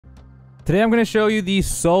Today I'm going to show you the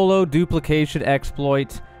solo duplication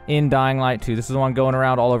exploit in Dying Light 2. This is the one going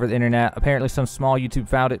around all over the internet. Apparently some small YouTube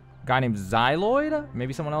found it. A guy named Xyloid?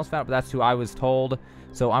 Maybe someone else found it, but that's who I was told.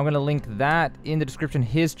 So I'm going to link that in the description,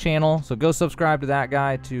 his channel. So go subscribe to that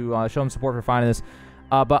guy to show him support for finding this.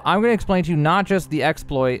 But I'm going to explain to you not just the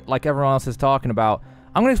exploit like everyone else is talking about.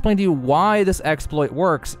 I'm going to explain to you why this exploit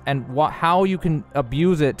works and how you can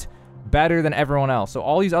abuse it better than everyone else. So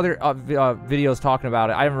all these other videos talking about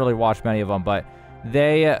it, I haven't really watched many of them, but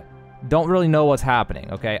they don't really know what's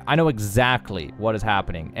happening, okay? I know exactly what is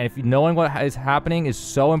happening. And if knowing what is happening is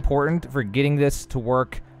so important for getting this to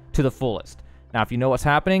work to the fullest. Now, if you know what's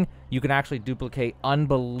happening, you can actually duplicate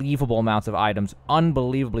unbelievable amounts of items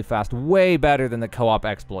unbelievably fast, way better than the co-op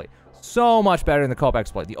exploit. So much better than the co-op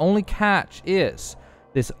exploit. The only catch is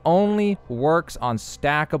this only works on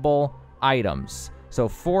stackable items. So,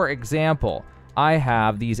 for example, I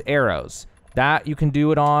have these arrows. That you can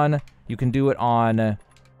do it on. You can do it on any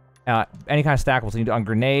kind of stackable. So you can do it on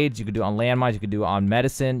grenades. You can do it on landmines. You can do it on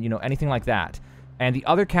medicine. You know, anything like that. And the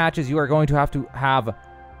other catch is you are going to have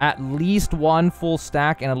at least one full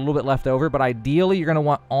stack and a little bit left over. But ideally, you're going to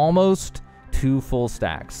want almost 2 full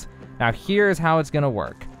stacks. Now, here's how it's going to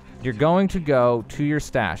work. You're going to go to your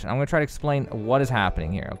stash. And I'm going to try to explain what is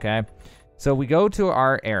happening here, okay? So we go to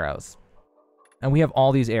our arrows. And we have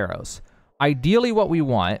all these arrows. Ideally, what we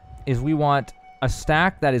want is we want a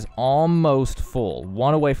stack that is almost full.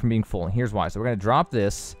 One away from being full. And here's why. So we're going to drop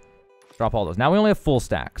this. Drop all those. Now we only have full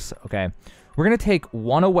stacks, okay? We're going to take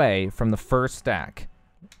one away from the first stack.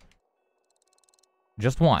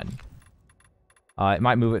 Just one. It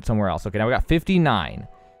might move it somewhere else. Okay, now we got 59.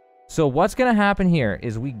 So what's going to happen here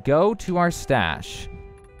is we go to our stash.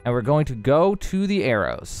 And we're going to go to the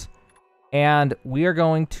arrows. And we are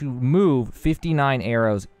going to move 59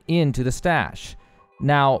 arrows into the stash.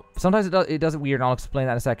 Now, sometimes it does it weird, and I'll explain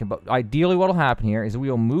that in a second. But ideally, what will happen here is we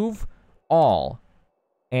will move all,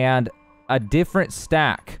 and a different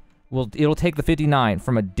stack it'll take the 59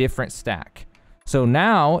 from a different stack. So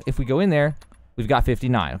now, if we go in there, we've got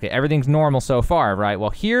 59. Okay, everything's normal so far, right?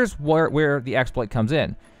 Well, here's where the exploit comes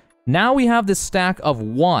in. Now we have this stack of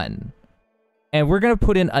 1, and we're going to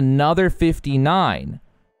put in another 59.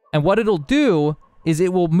 And what it'll do is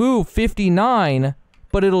it will move 59,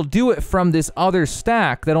 but it'll do it from this other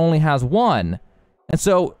stack that only has 1. And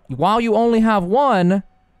so while you only have 1,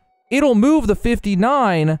 it'll move the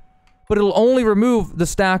 59, but it'll only remove the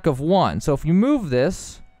stack of 1. So if you move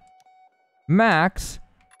this, max,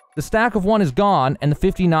 the stack of 1 is gone and the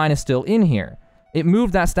 59 is still in here. It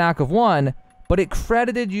moved that stack of 1, but it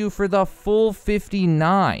credited you for the full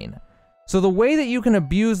 59. So the way that you can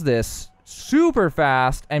abuse this super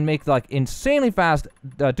fast and make like insanely fast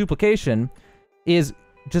duplication is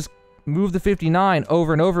just move the 59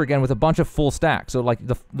 over and over again with a bunch of full stacks. So like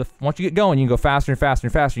once you get going, you can go faster and faster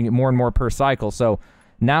and faster. You get more and more per cycle. So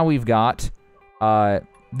now we've got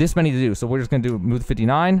this many to do. So we're just going to move the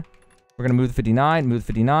 59. We're going to move the 59, move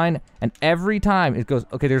the 59. And every time it goes,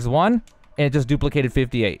 okay, there's 1 and it just duplicated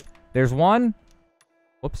 58. There's 1,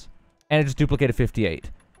 whoops, and it just duplicated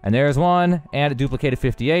 58. And there's 1 and it duplicated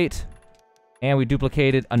 58. And we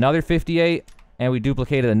duplicated another 58, and we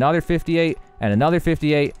duplicated another 58, and another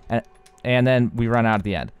 58, and then we run out at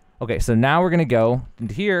the end. Okay, so now we're going to go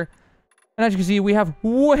into here, and as you can see, we have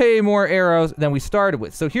way more arrows than we started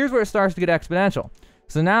with. So here's where it starts to get exponential.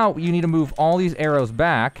 So now you need to move all these arrows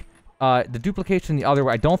back. The duplication the other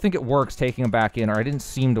way, I don't think it works taking them back in, or it didn't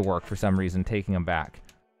seem to work for some reason taking them back.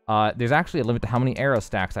 There's actually a limit to how many arrow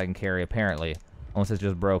stacks I can carry, apparently, unless it's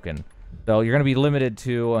just broken. So you're going to be limited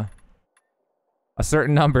to a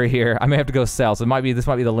certain number here. I may have to go sell, so this might be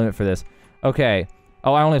the limit for this. Okay.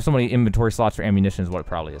 Oh, I only have so many inventory slots for ammunition is what it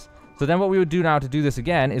probably is. So then what we would do now to do this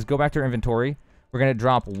again is go back to our inventory. We're going to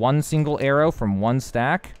drop 1 single arrow from 1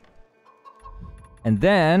 stack. And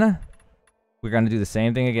then we're going to do the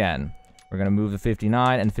same thing again. We're going to move the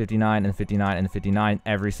 59 and 59 and 59 and 59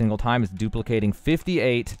 every single time. It's duplicating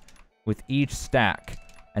 58 with each stack.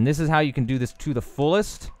 And this is how you can do this to the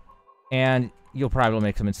fullest. And you'll probably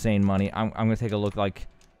make some insane money. I'm going to take a look, like,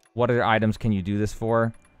 what other items can you do this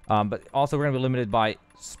for? But also, we're going to be limited by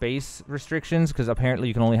space restrictions, because apparently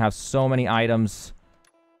you can only have so many items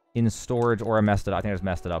in storage, or I messed it up. I think I just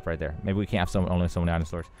messed it up right there. Maybe we can't have only so many items in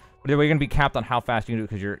storage. But we're going to be capped on how fast you can do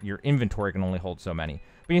it, because your inventory can only hold so many.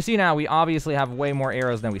 But you see now, we obviously have way more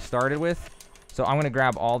arrows than we started with. So I'm going to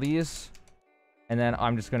grab all these, and then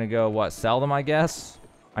I'm just going to go, sell them, I guess?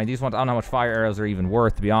 I mean, these ones, I don't know how much fire arrows are even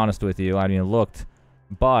worth, to be honest with you. I haven't even looked.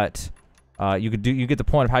 But you get the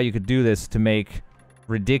point of how you could do this to make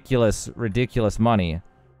ridiculous money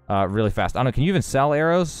really fast. I don't know, can you even sell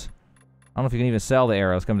arrows? I don't know if you can even sell the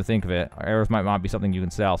arrows, come to think of it. Arrows might not be something you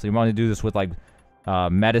can sell. So you want to do this with, like,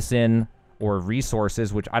 medicine or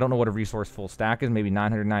resources, which I don't know what a resource full stack is. Maybe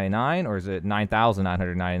 999, or is it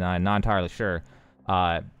 9,999? Not entirely sure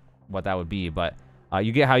what that would be, but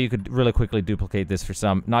you get how you could really quickly duplicate this for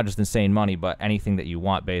some, not just insane money, but anything that you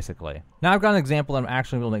want, basically. Now I've got an example that I'm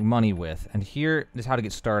actually able to make money with, and here is how to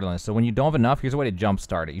get started on this. So when you don't have enough, here's a way to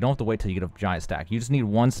jumpstart it. You don't have to wait till you get a giant stack. You just need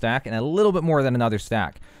one stack and a little bit more than another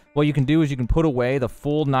stack. What you can do is you can put away the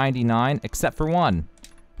full 99, except for one.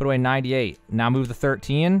 Put away 98. Now move the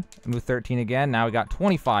 13. Move 13 again. Now we got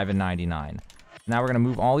 25 and 99. Now we're going to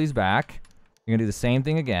move all these back. You're going to do the same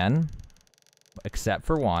thing again, except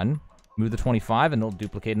for one. Move the 25, and it'll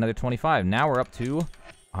duplicate another 25. Now we're up to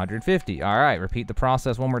 150. All right, repeat the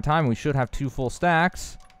process one more time. We should have 2 full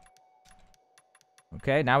stacks.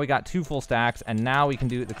 Okay, now we got 2 full stacks, and now we can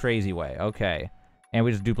do it the crazy way. Okay, and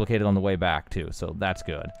we just duplicated on the way back, too, so that's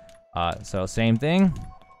good. So same thing.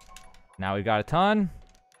 Now we've got a ton.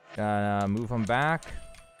 Move them back.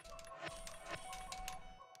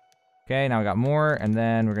 Okay, now we got more, and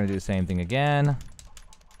then we're going to do the same thing again.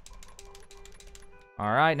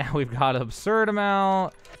 All right, now we've got an absurd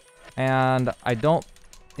amount, and I don't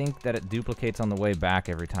think that it duplicates on the way back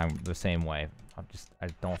every time the same way. I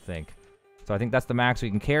don't think. So I think that's the max we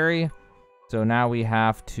can carry. So now we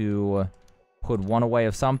have to put one away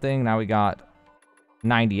of something. Now we got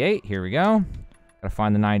 98. Here we go. Gotta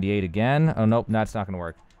find the 98 again. Oh, nope, that's not gonna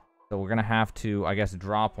work. So we're gonna have to, I guess,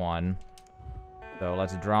 drop one. So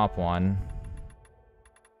let's drop one.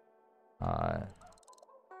 Drop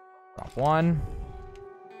one.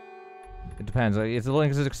 It depends. It's a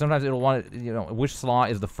little, sometimes it'll want it, you know, which slot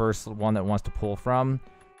is the first one that wants to pull from.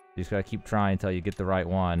 You just gotta keep trying until you get the right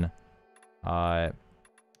one. Yeah,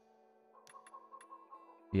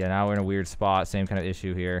 now we're in a weird spot. Same kind of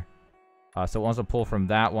issue here. So it wants to pull from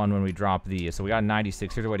that one when we drop these. So we got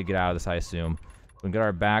 96. Here's a way to get out of this, I assume. We can get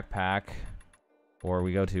our backpack, or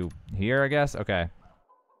we go to here, I guess. Okay.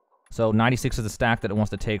 So 96 is the stack that it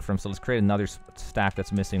wants to take from. So let's create another stack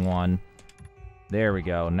that's missing one. There we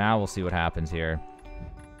go. Now we'll see what happens here.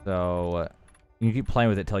 So you can keep playing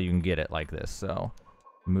with it till you can get it like this. So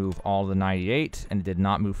move all the 98, and it did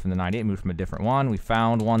not move from the 98. It moved from a different one. We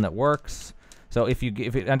found one that works. So if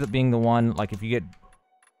it ends up being the one, like if you get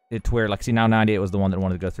it to where, like, see, now 98 was the one that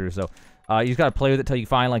wanted to go through. So you just gotta play with it till you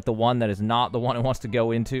find, like, the one that is not the one it wants to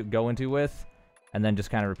go into with, and then just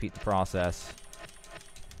kind of repeat the process.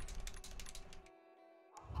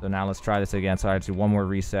 So now let's try this again. So I have to do one more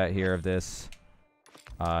reset here of this.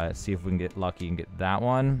 See if we can get lucky and get that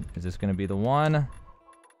one. Is this gonna be the one?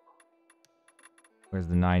 Where's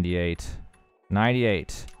the 98?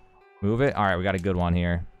 98. Move it. All right, we got a good one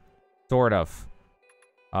here. Sort of.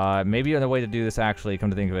 Maybe another way to do this, actually, come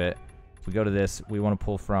to think of it, if we go to this, we want to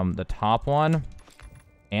pull from the top one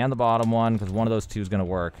and the bottom one, because one of those two is going to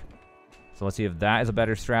work. So let's see if that is a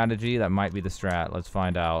better strategy. That might be the strat. Let's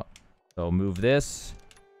find out. So move this.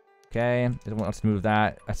 Okay. Let's move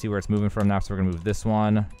that. I see where it's moving from now, so we're going to move this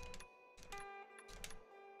one.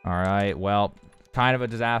 All right. Well, kind of a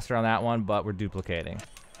disaster on that one, but we're duplicating.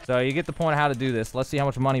 So you get the point of how to do this. Let's see how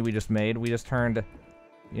much money we just made. We just turned,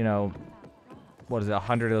 you know, what is it,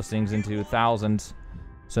 100 of those things into thousands.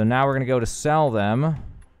 So now we're going to go to sell them,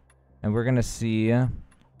 and we're going to see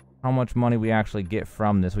how much money we actually get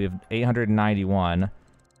from this. We have 891.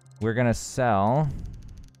 We're going to sell...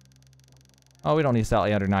 Oh, we don't need to sell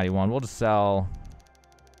 891. We'll just sell...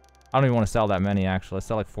 I don't even want to sell that many, actually. Let's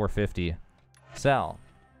sell like 450. Sell.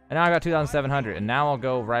 And now I got 2,700, and now I'll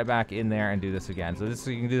go right back in there and do this again. So this,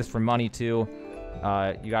 you can do this for money, too.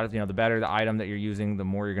 You got to, you know, the better the item that you're using, the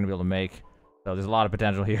more you're going to be able to make. So there's a lot of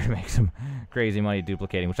potential here to make some crazy money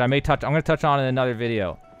duplicating, which I may touch. I'm going to touch on in another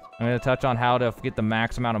video. I'm going to touch on how to get the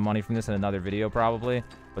max amount of money from this in another video, probably.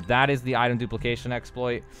 But that is the item duplication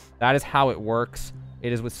exploit. That is how it works.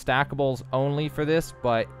 It is with stackables only for this,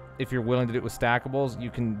 but if you're willing to do it with stackables,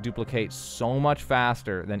 you can duplicate so much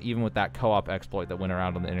faster than even with that co-op exploit that went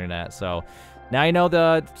around on the internet. So now you know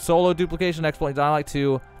the solo duplication exploit that I like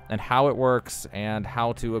to, and how it works, and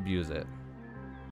how to abuse it.